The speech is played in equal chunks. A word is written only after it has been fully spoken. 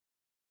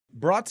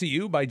Brought to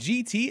you by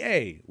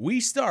GTA. We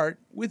start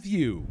with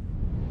you.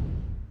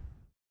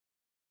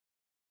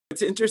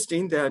 It's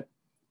interesting that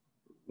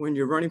when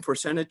you're running for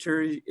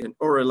senator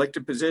or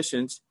elected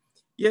positions,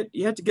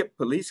 you have to get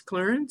police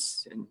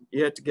clearance and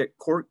you have to get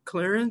court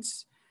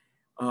clearance.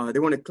 They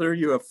want to clear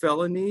you of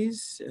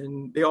felonies,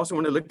 and they also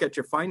want to look at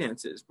your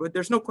finances. But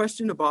there's no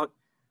question about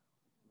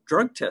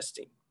drug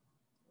testing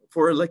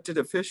for elected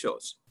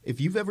officials. If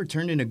you've ever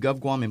turned in a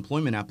GovGuam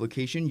employment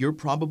application, you're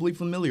probably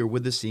familiar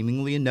with the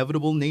seemingly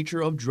inevitable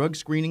nature of drug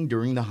screening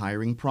during the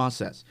hiring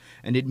process.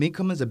 And it may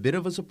come as a bit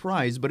of a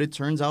surprise, but it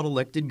turns out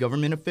elected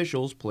government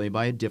officials play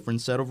by a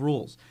different set of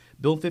rules.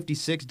 Bill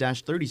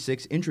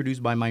 56-36,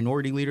 introduced by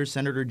Minority Leader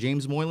Senator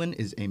James Moylan,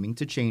 is aiming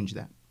to change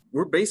that.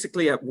 We're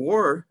basically at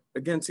war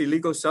against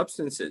illegal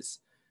substances.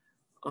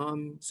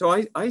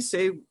 So I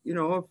say,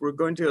 if we're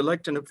going to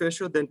elect an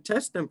official, then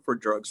test them for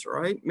drugs,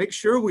 right? Make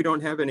sure we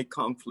don't have any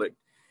conflict.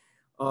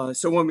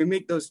 So when we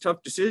make those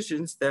tough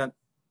decisions, that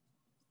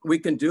we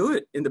can do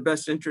it in the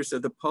best interest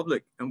of the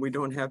public, and we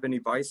don't have any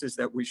vices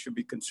that we should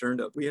be concerned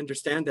of. We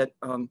understand that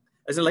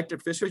as elected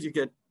officials,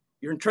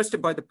 you're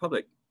entrusted by the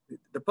public.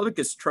 The public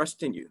is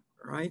trusting you,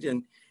 right?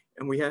 And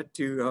we had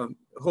to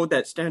hold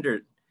that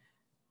standard,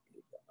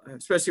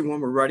 especially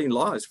when we're writing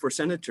laws for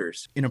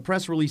senators. In a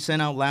press release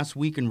sent out last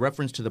week in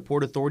reference to the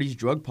Port Authority's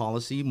drug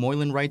policy,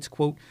 Moylan writes,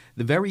 quote,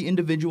 "The very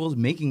individuals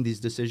making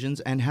these decisions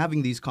and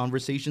having these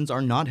conversations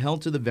are not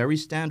held to the very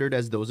standard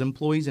as those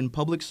employees in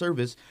public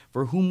service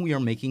for whom we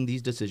are making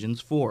these decisions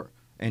for,"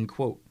 end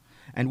quote.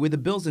 And with the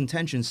bill's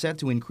intention set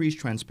to increase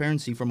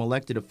transparency from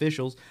elected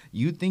officials,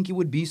 you'd think it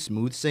would be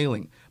smooth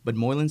sailing. But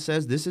Moylan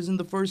says this isn't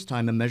the first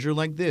time a measure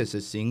like this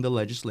is seeing the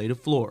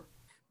legislative floor.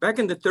 Back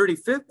in the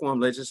 35th Guam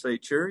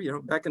legislature,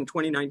 back in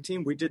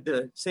 2019, we did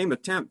the same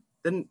attempt.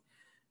 Then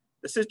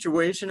the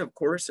situation, of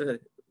course,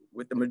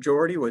 with the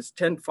majority was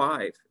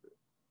 10-5,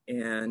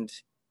 and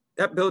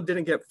that bill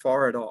didn't get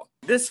far at all.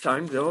 This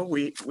time, though,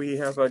 we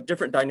have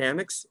different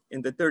dynamics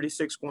in the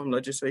 36th Guam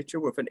legislature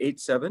with an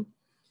 8-7,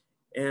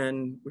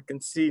 and we can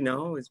see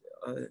now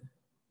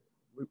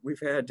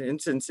we've had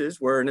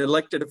instances where an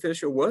elected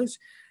official was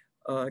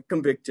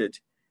convicted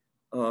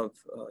of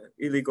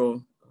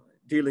illegal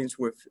dealings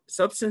with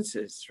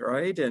substances,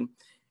 right?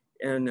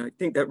 And I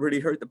think that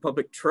really hurt the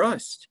public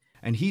trust.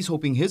 And he's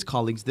hoping his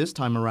colleagues this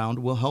time around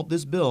will help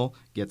this bill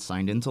get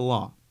signed into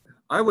law.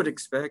 I would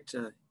expect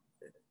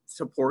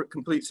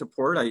complete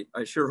support.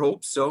 I sure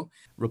hope so.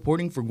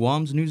 Reporting for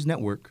Guam's News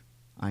Network,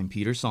 I'm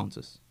Peter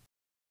Santos.